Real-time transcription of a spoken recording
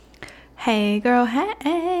Hey girl,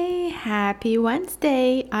 hey, happy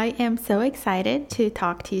Wednesday. I am so excited to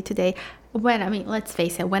talk to you today. Let's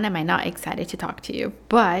face it, when am I not excited to talk to you?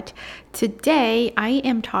 But today I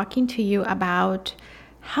am talking to you about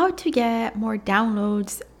how to get more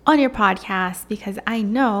downloads on your podcast because I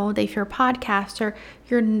know that if you're a podcaster,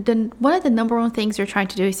 one of the number one things you're trying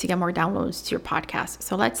to do is to get more downloads to your podcast.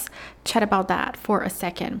 So let's chat about that for a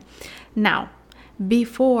second. Now,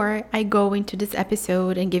 before I go into this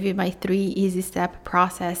episode and give you my 3 easy step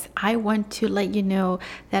process, I want to let you know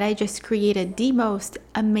that I just created the most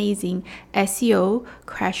amazing SEO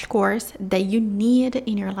crash course that you need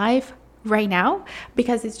in your life right now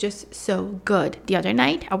because it's just so good. The other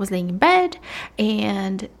night I was laying in bed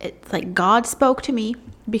and it's like God spoke to me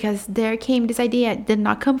because there came this idea. It did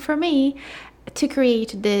not come from me to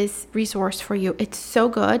create this resource for you. It's so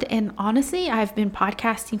good. And honestly, I've been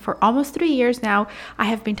podcasting for almost 3 years now. I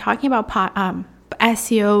have been talking about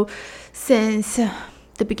SEO since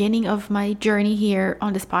the beginning of my journey here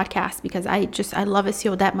on this podcast because I love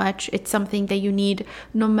SEO that much. It's something that you need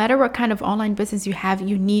no matter what kind of online business you have.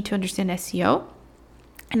 You need to understand SEO.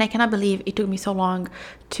 And I cannot believe it took me so long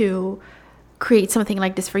to create something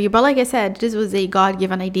like this for you. But like I said, this was a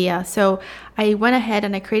God-given idea. So I went ahead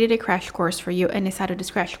and I created a crash course for you. And inside of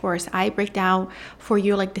this crash course, I break down for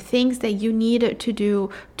you like the things that you need to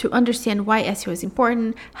do to understand why SEO is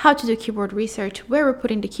important, how to do keyword research, where we're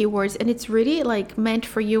putting the keywords. And it's really like meant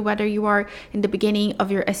for you, whether you are in the beginning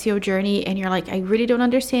of your SEO journey and you're like, I really don't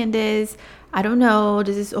understand this. I don't know.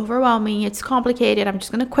 This is overwhelming. It's complicated. I'm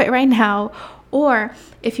just going to quit right now. Or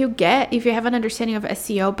if you have an understanding of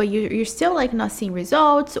SEO, but you're still like not seeing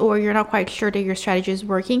results or you're not quite sure that your strategy is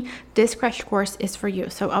working, this crash course is for you.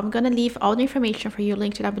 So I'm going to leave all the information for you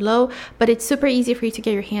linked down below, but it's super easy for you to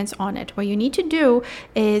get your hands on it. What you need to do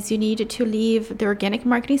is you need to leave the Organic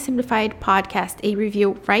Marketing Simplified podcast a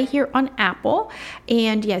review right here on Apple.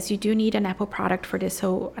 And yes, you do need an Apple product for this.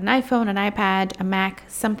 So an iPhone, an iPad, a Mac,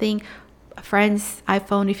 something, a friend's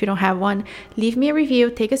iPhone if you don't have one. Leave me a review,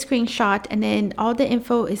 take a screenshot, and then all the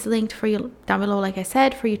info is linked for you down below, like I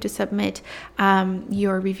said, for you to submit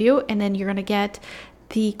your review, and then you're gonna get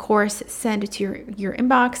the course sent to your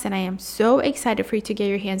inbox. And I am so excited for you to get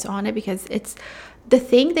your hands on it because it's the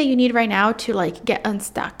thing that you need right now to like get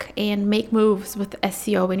unstuck and make moves with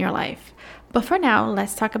SEO in your life. But for now,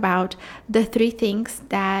 let's talk about the 3 things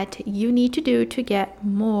that you need to do to get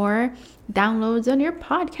more downloads on your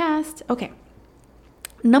podcast. Okay.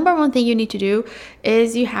 Number 1 thing you need to do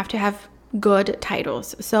is you have to have good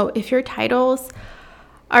titles. So if your titles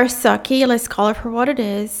are sucky, let's call it for what it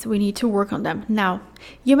is, we need to work on them. Now,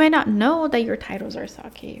 you may not know that your titles are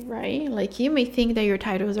sucky, right? Like you may think that your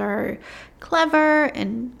titles are clever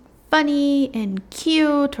and funny and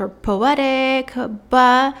cute or poetic,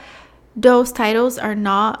 but those titles are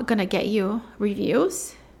not gonna get you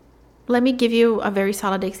reviews. Let me give you a very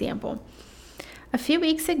solid example. A few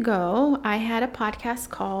weeks ago, I had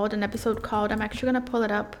an episode called, I'm actually going to pull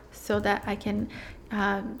it up so that I can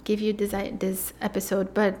give you this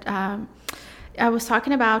episode, but I was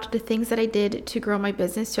talking about the things that I did to grow my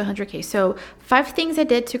business to 100K. So 5 things I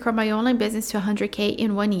did to grow my online business to 100K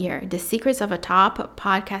in 1 year. The secrets of a top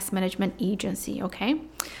podcast management agency, okay?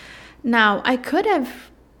 Now, I could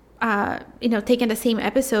have taken the same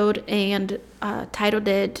episode and titled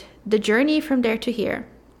it The Journey from There to Here,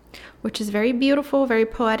 which is very beautiful, very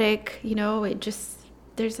poetic.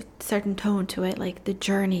 There's a certain tone to it, like the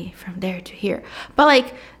journey from there to here. But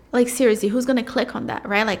like seriously, who's going to click on that,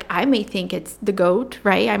 right? Like I may think it's the GOAT,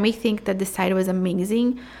 right? I may think that this title is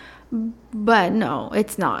amazing, but no,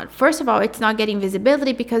 it's not. First of all, it's not getting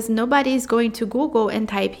visibility because nobody's going to Google and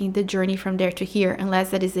typing the journey from there to here unless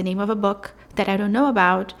that is the name of a book that I don't know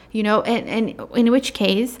about, and in which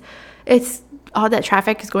case it's all that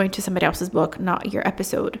traffic is going to somebody else's book, not your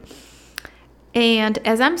episode. And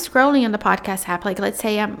as I'm scrolling on the podcast app, like let's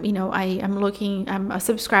say I'm a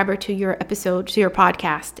subscriber to your episode, to your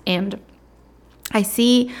podcast, and I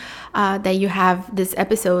see that you have this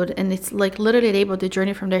episode and it's like literally labeled The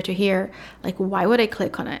Journey from There to Here. Like, why would I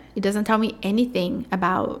click on it? It doesn't tell me anything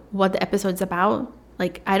about what the episode's about.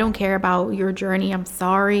 Like, I don't care about your journey. I'm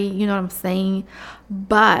sorry. You know what I'm saying?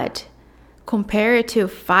 But compare it to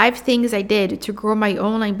 5 things I did to grow my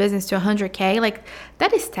online business to 100K, like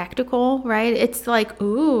that is tactical, right? It's like,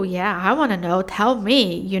 ooh, yeah, I want to know. Tell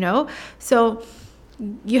me, So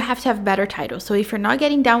you have to have better titles. So if you're not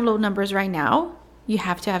getting download numbers right now, you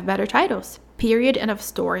have to have better titles, period, end of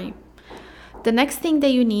story. The next thing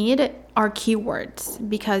that you need are keywords,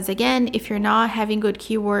 because again, if you're not having good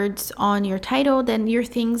keywords on your title, then your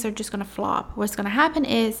things are just going to flop. What's going to happen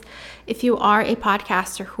is if you are a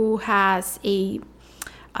podcaster who has a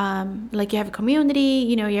like you have a community,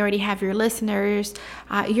 you already have your listeners,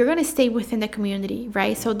 you're going to stay within the community,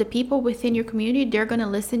 right? So the people within your community, they're going to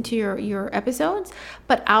listen to your episodes,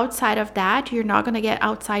 but outside of that, you're not going to get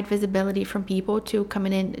outside visibility from people to come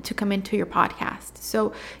into your podcast.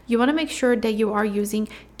 So you want to make sure that you are using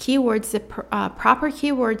keywords, the proper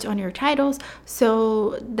keywords on your titles,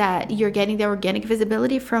 so that you're getting the organic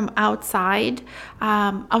visibility from outside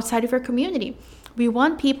of your community. We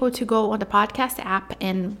want people to go on the podcast app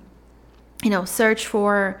and search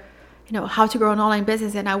for how to grow an online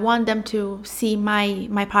business, and I want them to see my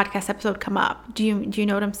podcast episode come up. Do you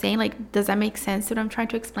know what I'm saying? Like, does that make sense what I'm trying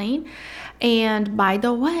to explain? And by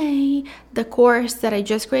the way, the course that I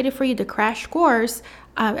just created for you, the crash course,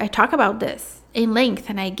 I talk about this in length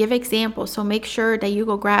and I give examples. So make sure that you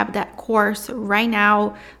go grab that course right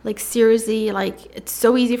now. Like, seriously, like, it's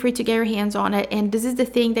so easy for you to get your hands on it. And this is the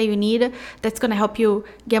thing that you need that's going to help you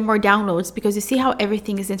get more downloads, because you see how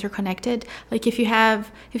everything is interconnected. Like, if you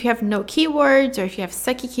have no keywords, or if you have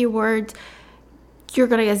sucky keywords, you're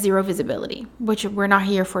going to get zero visibility, which we're not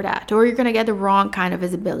here for that. Or you're going to get the wrong kind of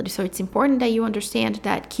visibility. So it's important that you understand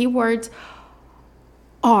that keywords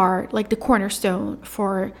are like the cornerstone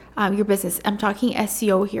for your business. I'm talking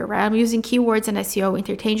SEO here, right? I'm using keywords and SEO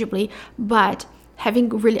interchangeably, but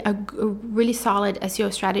having a really solid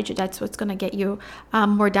SEO strategy, that's what's going to get you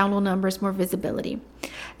more download numbers, more visibility.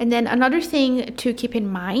 And then another thing to keep in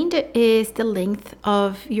mind is the length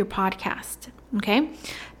of your podcast. Okay.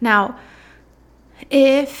 Now,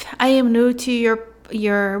 if I am new to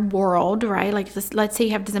your world, right? Like, this, let's say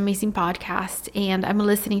you have this amazing podcast and I'm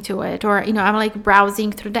listening to it, or I'm like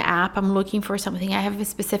browsing through the app, I'm looking for something, I have a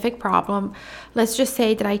specific problem. Let's just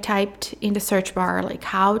say that I typed in the search bar like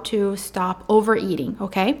how to stop overeating,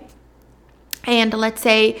 okay? And let's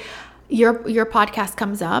say your podcast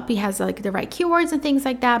comes up, it has like the right keywords and things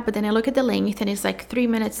like that, but then I look at the length and it's like 3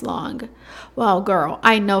 minutes long. Well, girl,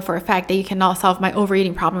 I know for a fact that you cannot solve my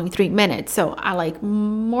overeating problem in 3 minutes. So I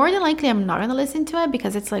more than likely I'm not going to listen to it,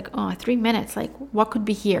 because it's like, 3 minutes, like what could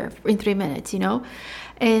be here in 3 minutes,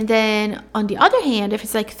 And then on the other hand, if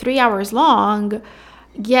it's like 3 hours long,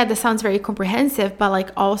 yeah, that sounds very comprehensive, but like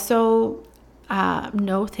also,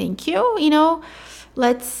 no, thank you.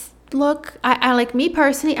 Let's look, I like, me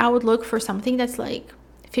personally, I would look for something that's like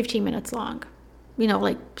 15 minutes long,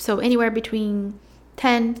 so anywhere between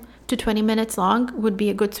 10 to 20 minutes long would be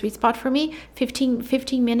a good sweet spot for me.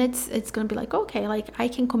 15 minutes, it's going to be like, okay, like I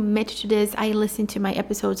can commit to this. I listen to my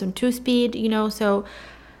episodes on 2-speed, so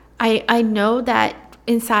I know that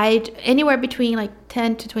inside anywhere between like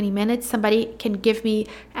 10 to 20 minutes, somebody can give me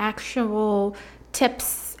actual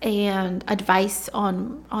tips and advice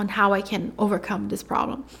on how I can overcome this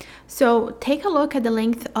problem. So take a look at the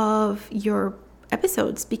length of your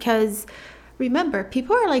episodes, because remember,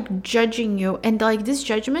 people are like judging you, and like these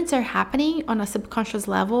judgments are happening on a subconscious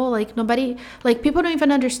level. Like people don't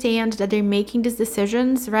even understand that they're making these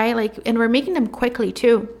decisions, right? Like, and we're making them quickly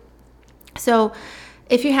too. So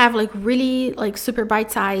if you have like really like super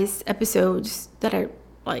bite-sized episodes that are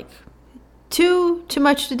like too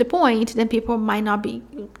much to the point, then people might not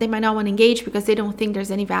want to engage, because they don't think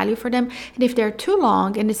there's any value for them. And if they're too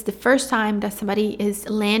long and it's the first time that somebody is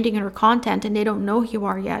landing on your content and they don't know who you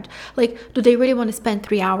are yet, like, do they really want to spend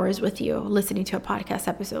 3 hours with you listening to a podcast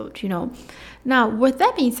episode? Now, with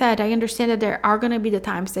that being said, I understand that there are going to be the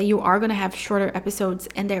times that you are going to have shorter episodes,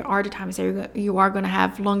 and there are the times that you are going to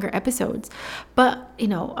have longer episodes. But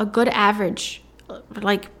a good average,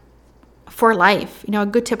 like, for life, a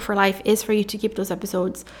good tip for life is for you to keep those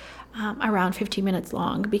episodes around 15 minutes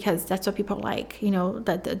long, because that's what people like.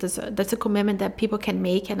 That's a commitment that people can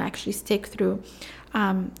make and actually stick through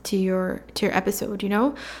to your episode.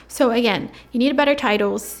 So again, you need better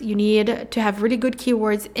titles, you need to have really good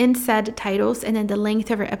keywords in said titles, and then the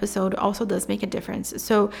length of your episode also does make a difference.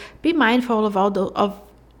 So be mindful of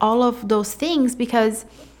all of those things, because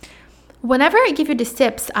whenever I give you these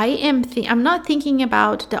tips, I'm not thinking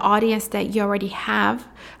about the audience that you already have.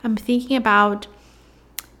 I'm thinking about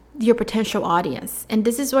your potential audience. And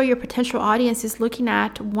this is what your potential audience is looking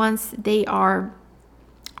at once they are,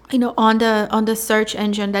 on the search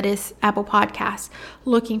engine that is Apple Podcasts,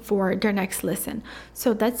 looking for their next listen.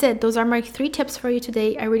 So that's it. Those are my 3 tips for you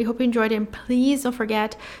today. I really hope you enjoyed it. And please don't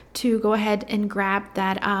forget to go ahead and grab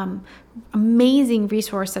that amazing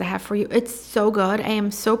resource that I have for you. It's so good. I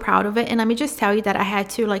am so proud of it. And let me just tell you that I had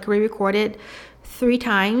to like re-record it 3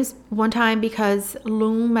 times. One time because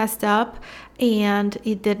Loom messed up and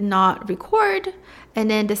it did not record. And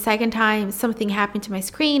then the second time, something happened to my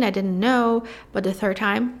screen. I didn't know. But the third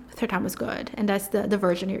time was good. And that's the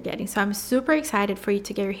version you're getting. So I'm super excited for you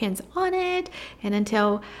to get your hands on it. And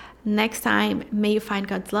until Next time, may you find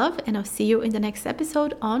God's love, and I'll see you in the next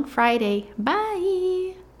episode on Friday.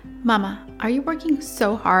 Bye! Mama, are you working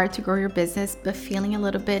so hard to grow your business but feeling a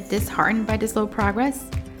little bit disheartened by the slow progress?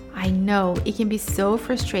 I know it can be so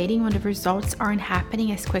frustrating when the results aren't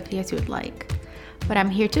happening as quickly as you'd like. But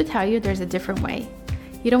I'm here to tell you there's a different way.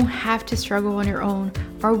 You don't have to struggle on your own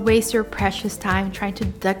or waste your precious time trying to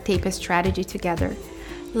duct tape a strategy together.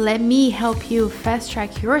 Let me help you fast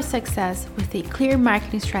track your success with a clear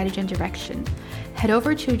marketing strategy and direction. Head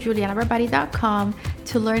over to julianabarbati.com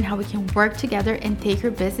to learn how we can work together and take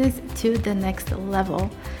your business to the next level.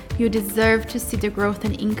 You deserve to see the growth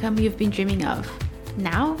and income you've been dreaming of.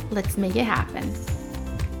 Now, let's make it happen.